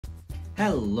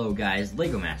Hello guys,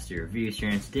 LEGO Master Reviews here,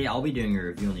 and today I'll be doing a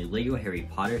review on the LEGO Harry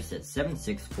Potter set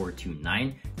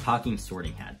 76429 Talking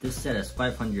Sorting Hat. This set has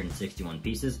 561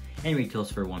 pieces and retails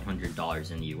for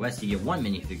 $100 in the US. You get one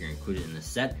minifigure included in the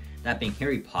set, that being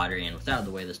Harry Potter, and with that out of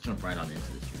the way, let's jump right on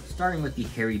into this review. Starting with the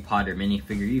Harry Potter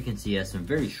minifigure, you can see it has some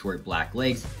very short black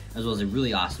legs, as well as a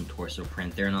really awesome torso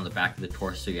print there, and on the back of the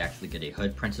torso you actually get a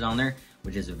hood printed on there,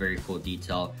 which is a very cool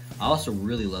detail. I also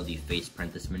really love the face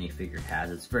print this minifigure has.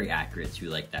 It's very accurate to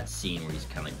like that scene where he's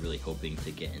kind of like really hoping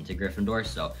to get into Gryffindor,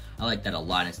 so I like that a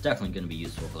lot, and it's definitely going to be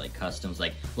useful for like customs.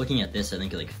 Like looking at this, I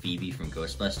think of like Phoebe from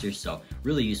Ghostbusters, so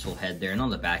really useful head there, and on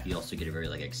the back you also get a very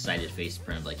like excited face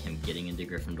print of like him getting into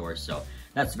Gryffindor, so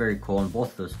that's very cool, and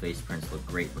both of those face prints look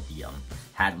great with the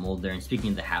hat mold there. And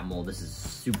speaking of the hat mold, this is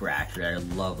super accurate.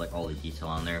 I love like all the detail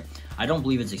on there. I don't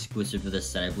believe it's exclusive to this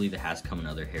set. I believe it has come in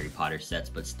other Harry Potter sets,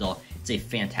 but still, it's a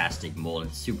fantastic mold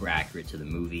and super accurate to the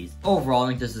movies. Overall, I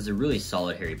think this is a really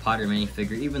solid Harry Potter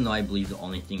minifigure, even though I believe the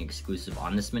only thing exclusive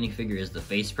on this minifigure is the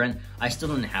face print. I still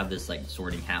don't have this like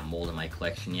sorting hat mold in my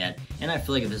collection yet, and I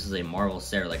feel like if this is a Marvel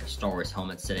set or like a Star Wars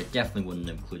helmet set, it definitely wouldn't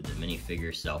include the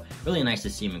minifigure, so really nice to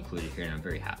see him included here, and I'm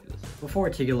very happy with it. Before I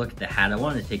take a look at the hat, I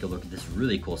wanted to take a look at this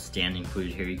really cool stand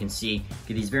included here. You can see,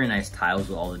 get these very nice tiles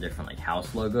with all the different like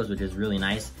house logos, which is really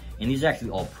nice. And these are actually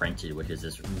all printed, which is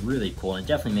just really cool, and it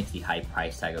definitely makes the high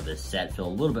price tag of this set feel a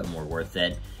little bit more worth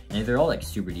it. And they're all like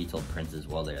super detailed prints as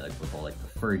well there, like with all like the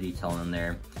fur detail in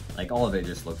there. Like all of it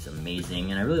just looks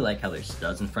amazing, and I really like how there's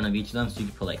studs in front of each of them, so you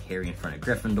can put like Harry in front of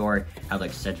Gryffindor, have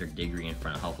like Cedric Diggory in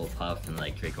front of Hufflepuff, and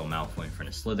like Draco Malfoy in front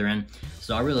of Slytherin.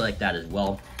 So I really like that as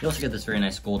well. You also get this very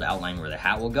nice gold outline where the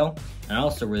hat will go, and I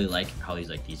also really like how these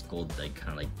gold like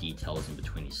kind of like details in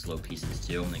between these slope pieces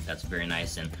too. I think that's very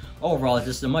nice, and overall it's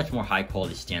just a much more high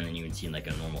quality stand than you would see in like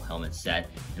a normal helmet set,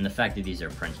 and the fact that these are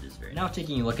printed is very nice. Now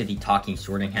taking a look at the Talking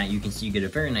Sorting Hat, you can see you get a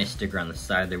very nice sticker on the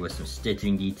side there with some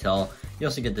stitching detail. You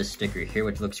also get this sticker here,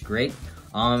 which looks great.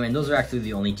 And those are actually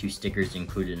the only two stickers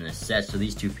included in this set, so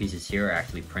these two pieces here are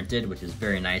actually printed, which is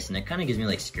very nice, and it kind of gives me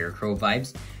like Scarecrow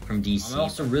vibes from DC. I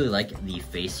also really like the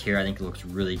face here. I think it looks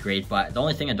really great, but the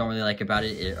only thing I don't really like about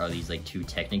it are these like two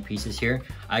Technic pieces here.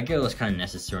 I get it was kind of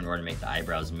necessary in order to make the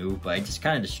eyebrows move, but it's just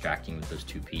kind of distracting with those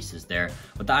two pieces there.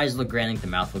 But the eyes look great, I think the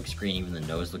mouth looks great, and even the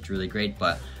nose looks really great,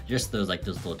 but just those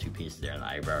little two pieces there on the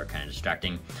eyebrow are kind of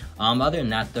distracting. Other than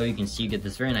that though, you can see you get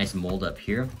this very nice mold up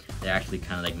here that actually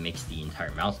kind of like makes the entire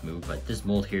mouth move, but this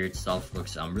mold here itself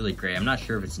looks really great. I'm not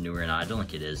sure if it's new or not. I don't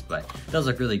think it is, but it does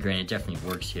look really great, and it definitely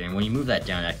works here. And when you move that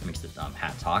down, it actually makes the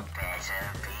hat talk.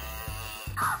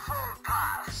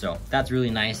 So that's really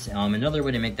nice. Another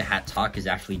way to make the hat talk is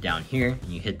actually down here,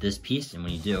 and you hit this piece, and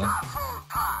when you do,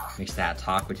 it makes the hat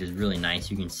talk, which is really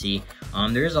nice. You can see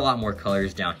there is a lot more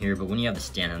colors down here, but when you have the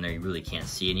stand on there, you really can't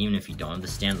see it. And even if you don't have the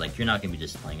stand, like you're not going to be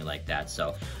displaying it like that,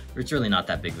 so it's really not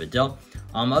that big of a deal.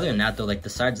 Other than that though, like the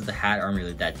sides of the hat aren't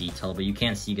really that detailed, but you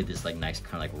can see you get this like nice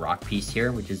kind of like rock piece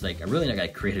here, which is like a really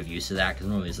like creative use of that, because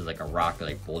normally this is like a rock or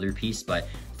like boulder piece, but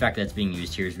the fact that it's being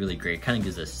used here is really great. It kind of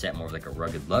gives a set more of like a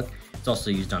rugged look. It's also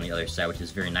used on the other side, which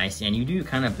is very nice, and you do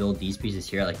kind of build these pieces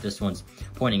here, like this one's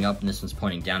pointing up and this one's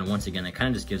pointing down. Once again, it kind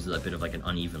of just gives it a bit of like an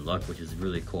uneven look, which is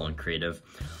really cool and creative.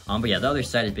 But yeah, the other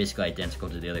side is basically identical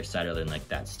to the other side, other than like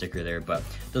that sticker there, but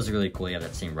those are really cool. You have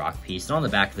that same rock piece, and on the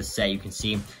back of the set you can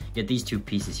see you get these two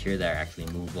pieces here that are actually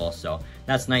movable, so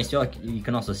that's nice. You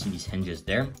can also see these hinges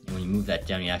there, and when you move that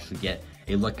down, you actually get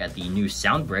a look at the new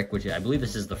sound brick, which I believe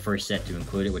this is the first set to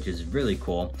include it, which is really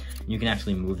cool. You can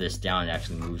actually move this down, it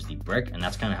actually moves the brick, and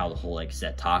that's kind of how the whole like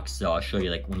set talks. So I'll show you,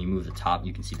 like when you move the top,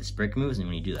 you can see this brick moves, and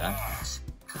when you do that,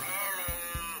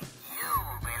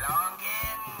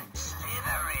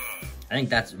 I think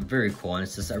that's very cool, and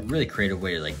it's just a really creative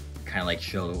way to like kind of like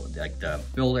show like the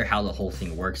builder how the whole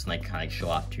thing works, and like kind of like show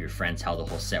off to your friends how the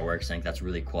whole set works. I think that's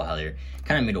really cool how they're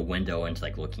kind of made a window into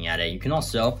like looking at it. You can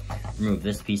also remove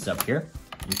this piece up here.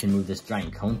 You can move this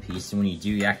giant cone piece, and when you do,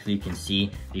 you actually can see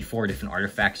the 4 different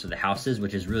artifacts of the houses,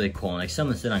 which is really cool. And like some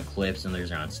of them sit on clips, and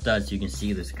others are on studs, so you can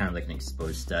see there's kind of like an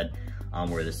exposed stud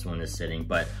where this one is sitting.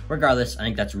 But regardless, I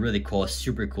think that's really cool, a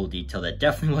super cool detail that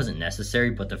definitely wasn't necessary,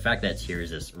 but the fact that it's here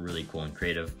is just really cool and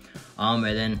creative. And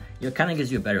then it kind of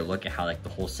gives you a better look at how like the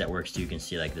whole set works. So you can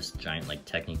see like this giant like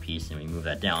Technic piece, and we move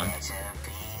that down.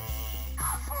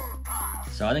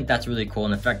 So I think that's really cool,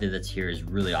 and the fact that it's here is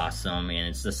really awesome, and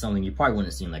it's just something you probably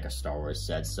wouldn't see in like a Star Wars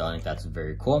set, so I think that's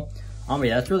very cool.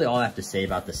 Yeah, that's really all I have to say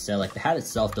about the set. Like the hat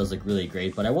itself does look really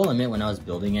great, but I will admit when I was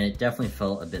building it, it definitely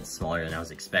felt a bit smaller than I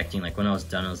was expecting. Like when I was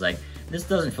done, I was like, this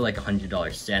doesn't feel like a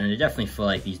 $100 set, and it definitely feel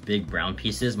like these big brown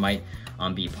pieces might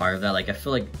be part of that. Like I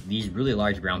feel like these really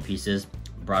large brown pieces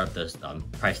brought up the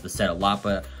price of the set a lot,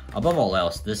 but above all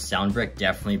else, this sound brick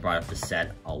definitely brought up the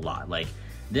set a lot. Like,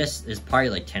 this is probably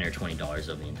like $10 or $20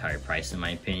 of the entire price in my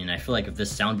opinion. I feel like if this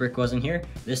sound brick wasn't here,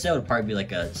 this set would probably be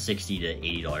like a $60 to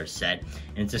 $80 set.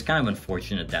 And it's just kind of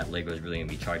unfortunate that LEGO is really gonna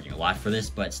be charging a lot for this,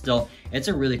 but still, it's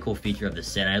a really cool feature of the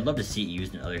set. And I'd love to see it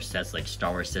used in other sets like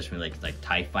Star Wars sets, like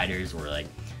TIE Fighters or like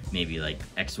maybe like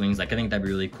X-Wings. Like, I think that'd be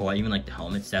really cool. Even like the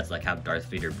helmet sets, like have Darth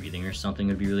Vader breathing or something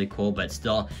would be really cool, but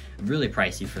still really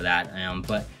pricey for that.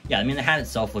 But yeah, I mean, the hat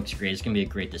itself looks great. It's gonna be a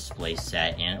great display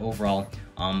set, and overall,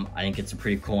 I think it's a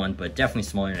pretty cool one, but definitely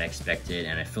smaller than I expected,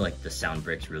 and I feel like the sound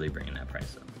brick's really bringing that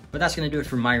price up. But that's going to do it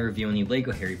for my review on the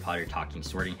LEGO Harry Potter Talking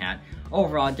Sorting Hat.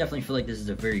 Overall, I definitely feel like this is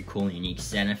a very cool and unique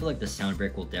set, and I feel like the sound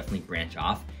brick will definitely branch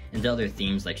off into other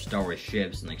themes like Star Wars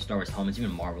ships and like Star Wars helmets, even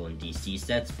Marvel and DC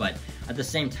sets. But at the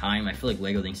same time, I feel like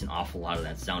LEGO thinks an awful lot of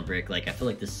that sound brick. Like, I feel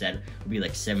like this set would be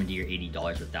like $70 or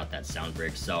 $80 without that sound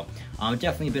brick. So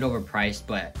definitely a bit overpriced,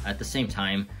 but at the same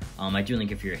time, I do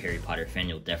think if you're a Harry Potter fan,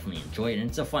 you'll definitely enjoy it, and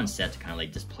it's a fun set to kind of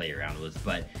like just play around with,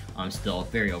 but still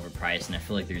very overpriced. And I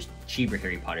feel like there's cheaper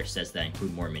Harry Potter sets that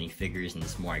include more minifigures and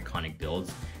just more iconic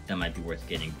builds that might be worth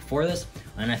getting before this.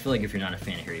 And I feel like if you're not a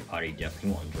fan of Harry Potter, you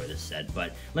definitely won't enjoy this set.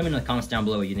 But let me know in the comments down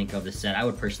below what you think of this set. I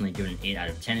would personally give it an 8 out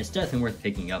of 10. It's definitely worth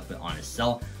picking up, but on a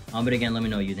sell. But again, let me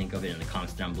know what you think of it in the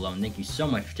comments down below. And thank you so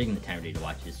much for taking the time today to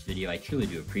watch this video. I truly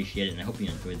do appreciate it, and I hope you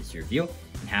enjoyed this review,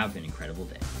 and have an incredible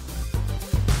day.